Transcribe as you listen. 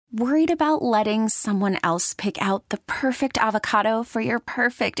Worried about letting someone else pick out the perfect avocado for your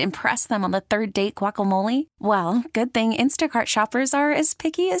perfect impress them on the third date guacamole? Well, good thing Instacart shoppers are as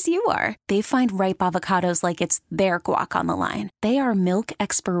picky as you are. They find ripe avocados like it's their guac on the line. They are milk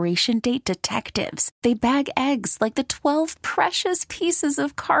expiration date detectives. They bag eggs like the 12 precious pieces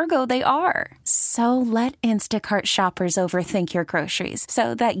of cargo they are. So let Instacart shoppers overthink your groceries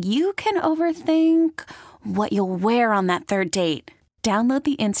so that you can overthink what you'll wear on that third date. Download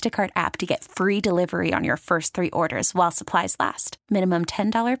the Instacart app to get free delivery on your first 3 orders while supplies last. Minimum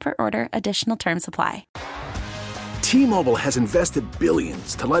 $10 per order. Additional terms apply. T-Mobile has invested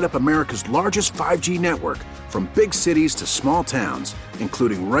billions to light up America's largest 5G network, from big cities to small towns,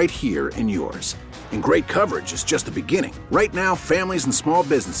 including right here in yours. And great coverage is just the beginning. Right now, families and small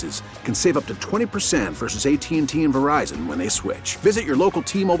businesses can save up to 20% versus AT&T and Verizon when they switch. Visit your local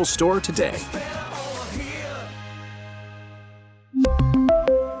T-Mobile store today.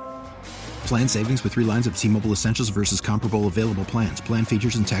 Plan savings with 3 lines of T-Mobile Essentials versus comparable available plans. Plan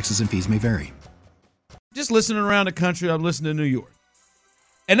features and taxes and fees may vary. Just listening around the country, I'm listening to New York.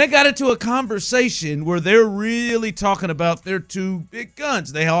 And they got into a conversation where they're really talking about their 2 big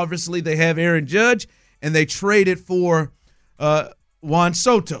guns. They have Aaron Judge, and they traded for Juan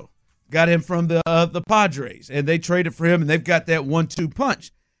Soto. Got him from the Padres, and they traded for him, and they've got that 1-2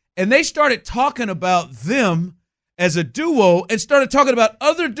 punch. And they started talking about them as a duo and started talking about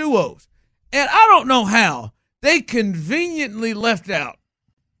other duos. And I don't know how they conveniently left out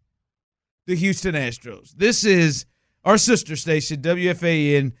the Houston Astros. This is our sister station,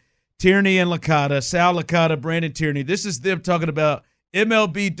 WFAN, Tierney and Licata, Sal Licata, Brandon Tierney. This is them talking about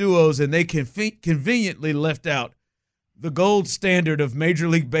MLB duos, and they conveniently left out the gold standard of Major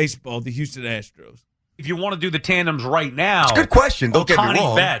League Baseball, the Houston Astros. If you want to do the tandems right now, it's a good question. Don't get me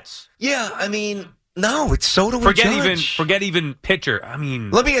wrong. Betts. Yeah, I mean, no, it's Soto and Judge. Forget even pitcher. I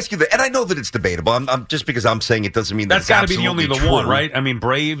mean, let me ask you that, and I know that it's debatable. I'm just because I'm saying it doesn't mean that's got to be the only one, right? I mean,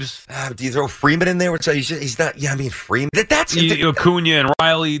 Braves. Do you throw Freeman in there? He's not. Yeah, I mean Freeman. That's Acuna and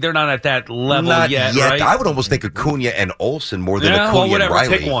Riley. They're not at that level yet, right? I would almost think Acuna and Olsen more than Acuna and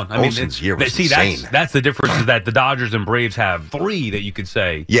Riley. Pick one. I mean, Olsen's year was insane. That's the difference. Is that the Dodgers and Braves have 3 that you could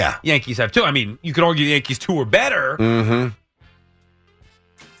say. Yeah, Yankees have 2. I mean, you could argue the Yankees 2 are better. Mm-hmm.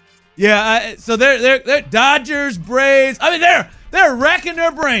 Yeah, so they're Dodgers, Braves. I mean, they're racking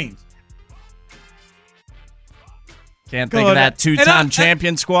their brains. Can't think of that 2-time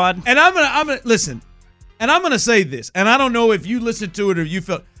champion squad. And I'm gonna listen, and I'm gonna say this, and I don't know if you listened to it or you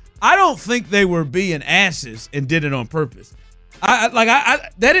felt. I don't think they were being asses and did it on purpose. That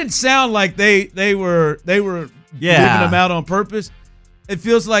didn't sound like they were moving them out on purpose. It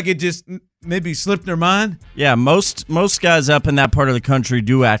feels like it just maybe slipped their mind. Yeah, most guys up in that part of the country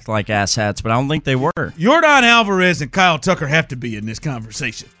do act like asshats, but I don't think they were. Yordan Alvarez and Kyle Tucker have to be in this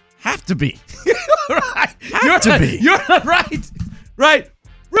conversation. Have to be. Right. Have to be. You're right. Right.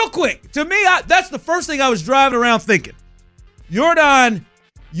 Real quick, to me, that's the first thing I was driving around thinking. Yordan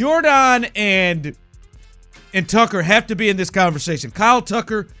and Tucker have to be in this conversation. Kyle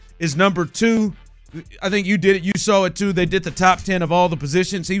Tucker is number 2. I think you did it. You saw it, too. They did the top 10 of all the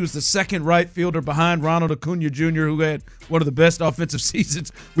positions. He was the second right fielder behind Ronald Acuna Jr., who had one of the best offensive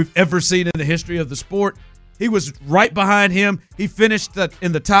seasons we've ever seen in the history of the sport. He was right behind him. He finished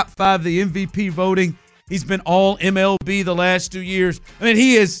in the top 5 of the MVP voting. He's been all MLB the last 2 years.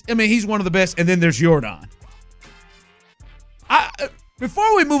 He's one of the best. And then there's Yordan.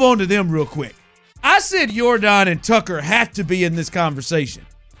 Before we move on to them real quick, I said Yordan and Tucker have to be in this conversation.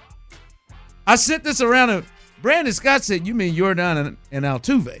 I sent this around to Brandon Scott said, you mean Yordan and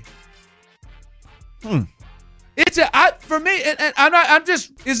Altuve. It's for me, and I'm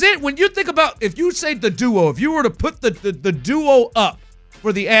just, is it, when you think about, if you say the duo, if you were to put the duo up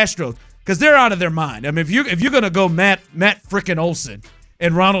for the Astros, because they're out of their mind. I mean, if you're going to go Matt frickin' Olson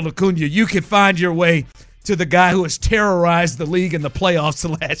and Ronald Acuna, you can find your way to the guy who has terrorized the league in the playoffs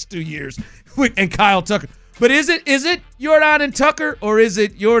the last 2 years, and Kyle Tucker. But is it Yordan and Tucker, or is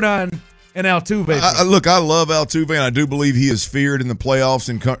it Yordan and Altuve? Look, I love Altuve, and I do believe he is feared in the playoffs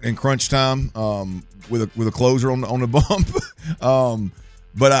in crunch time with a closer on the bump.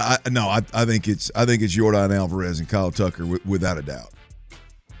 But I think it's Yordan Alvarez and Kyle Tucker without a doubt.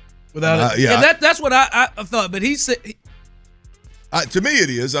 Without it, yeah. That's what I thought. But he said. To me, it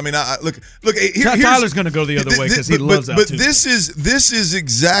is. I mean, look. Tyler's going to go the other way because he loves Altuve. But this is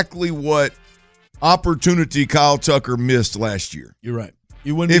exactly what opportunity Kyle Tucker missed last year. You're right.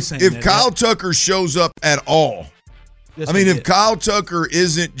 You wouldn't be saying that. If Kyle Tucker shows up at all, if Kyle Tucker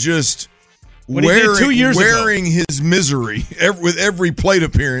isn't just wearing his misery with every plate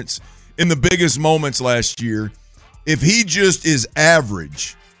appearance in the biggest moments last year, if he just is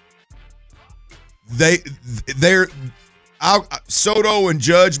average they're Soto and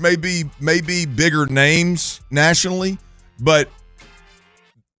Judge may be bigger names nationally, but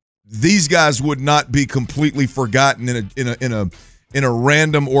these guys would not be completely forgotten in a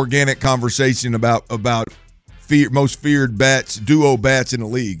random organic conversation about most feared duo bats in the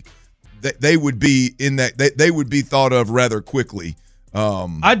league. They would be in that. They would be thought of rather quickly.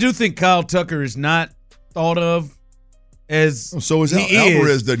 I do think Kyle Tucker is not thought of as. So is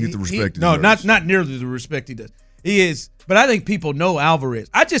Alvarez doesn't get the respect. No, not nearly the respect he does. He is, but I think people know Alvarez.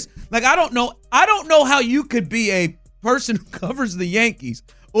 I don't know how you could be a person who covers the Yankees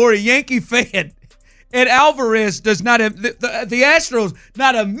or a Yankee fan, and Alvarez does not have the Astros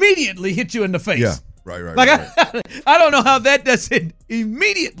not immediately hit you in the face. Yeah. Right. I don't know how that doesn't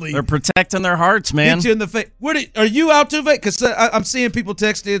immediately. They're protecting their hearts, man. Hit you in the face. Are you Altuve? Because I'm seeing people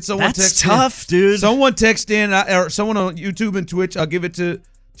text in. That's tough, dude. Someone text in, or someone on YouTube and Twitch. I'll give it to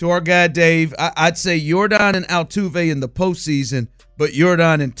our guy Dave. I'd say Yordan and Altuve in the postseason, but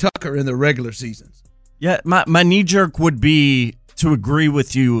Yordan and Tucker in the regular seasons. Yeah, my knee jerk would be to agree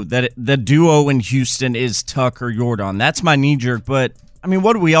with you that the duo in Houston is Tucker Yordan. That's my knee jerk, but. I mean,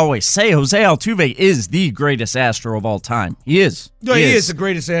 what do we always say? Jose Altuve is the greatest Astro of all time. He is. No, he is the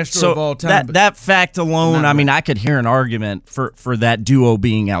greatest Astro of all time. That fact alone, I mean, I could hear an argument for that duo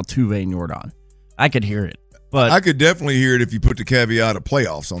being Altuve and Yordan. I could hear it. But I could definitely hear it if you put the caveat of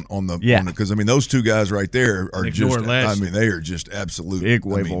playoffs on the because I mean those two guys right there are they are just absolute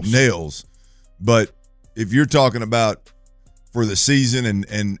nails. But if you're talking about for the season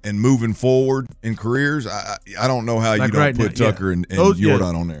and moving forward in careers, I don't know how you don't put Tucker and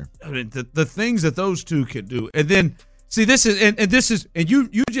Yordan on there. I mean, the things that those two can do. And then, see, this is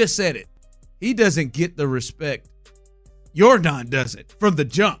you just said it. He doesn't get the respect. Yordan doesn't from the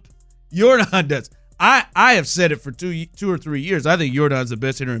jump. Yordan does. I have said it for 2 or 3 years. I think Yordan's the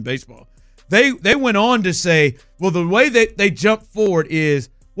best hitter in baseball. They went on to say, well, the way that they jump forward is,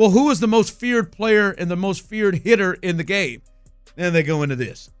 well, who is the most feared player and the most feared hitter in the game? And they go into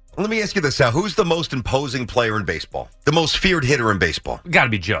this. Let me ask you this, Al. Who's the most imposing player in baseball? The most feared hitter in baseball? Got to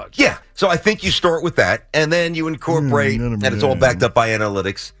be Judge. Yeah. So I think you start with that, and then you incorporate, and it's all backed up by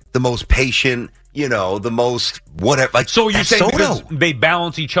analytics, the most patient, the most whatever. Like, so you're saying because they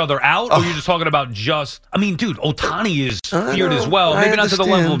balance each other out, or you're just talking about just – I mean, dude, Ohtani is feared as well. Maybe not to the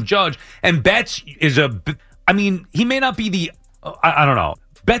level of Judge. And Betts is he may not be the I don't know.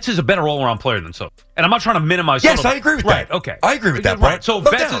 Betts is a better all-around player than Soto. And I'm not trying to minimize Yes, I agree with that. Right, okay. I agree with that, right? So no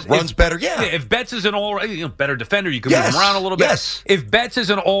Betts runs better, yeah. If Betts is an better defender, you can move him around a little bit. Yes. If Betts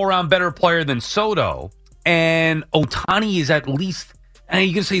is an all-around better player than Soto, and Ohtani is at least, and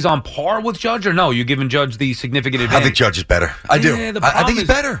you can say he's on par with Judge, or no? You're giving Judge the significant advantage. I think Judge is better. I do. I think he's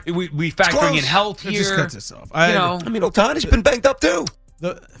better. We factoring in health here. Just cut this off. I mean, Ohtani's been banged up too.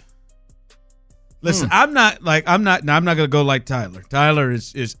 Listen, I'm not going to go like Tyler. Tyler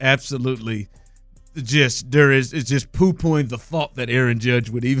is absolutely just poo-pooing the thought that Aaron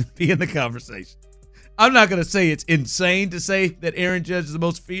Judge would even be in the conversation. I'm not going to say it's insane to say that Aaron Judge is the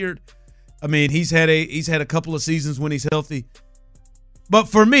most feared. I mean, he's had a couple of seasons when he's healthy. But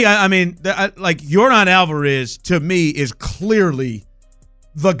for me, Yordan Alvarez to me is clearly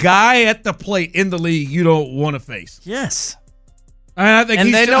the guy at the plate in the league you don't want to face. Yes. I think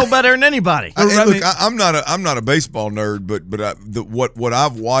and they know better than anybody. I'm not a baseball nerd, but what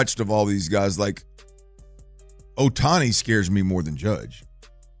I've watched of all these guys, like Ohtani scares me more than Judge.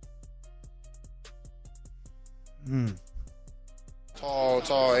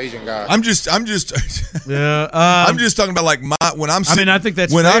 Tall Asian guy. I'm just yeah. I'm just talking about when I'm sitting. I think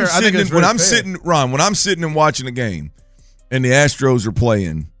that's when fair. I'm sitting and watching a game, and the Astros are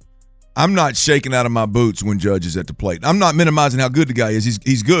playing. I'm not shaking out of my boots when Judge is at the plate. I'm not minimizing how good the guy is.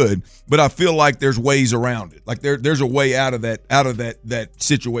 He's good, but I feel like there's ways around it. Like there's a way out of that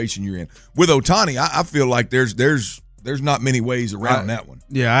situation you're in. With Ohtani, I feel like there's not many ways around that one.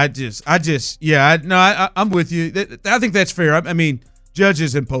 Yeah, I'm with you. I think that's fair. I mean, Judge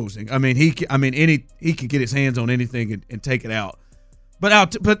is imposing. I mean, he can get his hands on anything and take it out.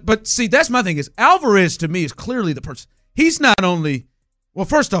 But see, that's my thing is Alvarez to me is clearly the person. He's not only. Well,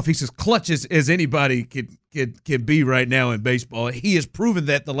 first off, he's as clutch as anybody can be right now in baseball. He has proven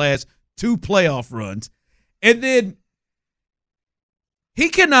that the last 2 playoff runs. And then he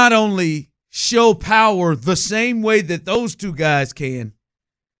can not only show power the same way that those 2 guys can,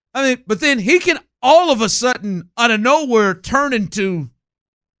 but then he can all of a sudden, out of nowhere, turn into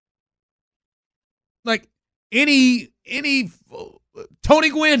like any Tony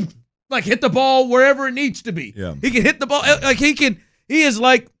Gwynn, like hit the ball wherever it needs to be. Yeah. He can hit the ball like he can. He is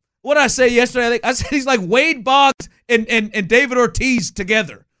like what I say yesterday. I said he's like Wade Boggs and David Ortiz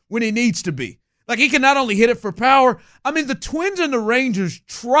together when he needs to be. Like, he can not only hit it for power, I mean, the Twins and the Rangers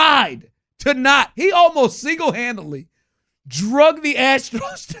tried to not. He almost single-handedly drug the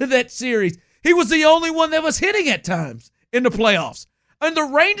Astros to that series. He was the only one that was hitting at times in the playoffs. And the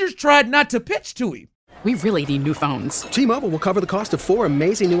Rangers tried not to pitch to him. We really need new phones. T-Mobile will cover the cost of 4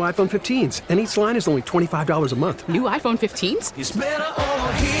 amazing new iPhone 15s, and each line is only $25 a month. New iPhone 15s? It's better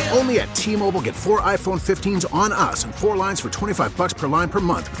over here. Only at T-Mobile, get 4 iPhone 15s on us and 4 lines for $25 per line per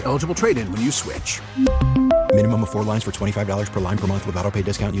month with eligible trade-in when you switch. Minimum of 4 lines for $25 per line per month with autopay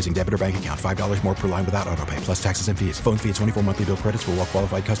discount using debit or bank account. $5 more per line without autopay, plus taxes and fees. Phone fee at 24 monthly bill credits for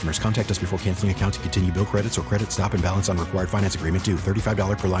well-qualified customers. Contact us before canceling account to continue bill credits or credit stop and balance on required finance agreement due.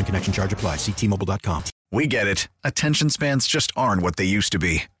 $35 per line connection charge applies. See T-Mobile.com. We get it. Attention spans just aren't what they used to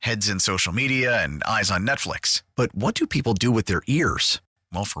be. Heads in social media and eyes on Netflix. But what do people do with their ears?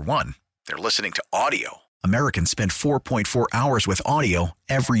 Well, for one, they're listening to audio. Americans spend 4.4 hours with audio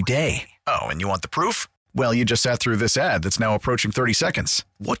every day. Oh, and you want the proof? Well, you just sat through this ad that's now approaching 30 seconds.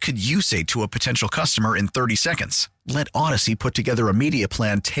 What could you say to a potential customer in 30 seconds? Let Odyssey put together a media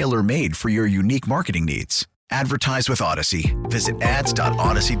plan tailor-made for your unique marketing needs. Advertise with Odyssey. Visit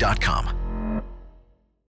ads.odyssey.com.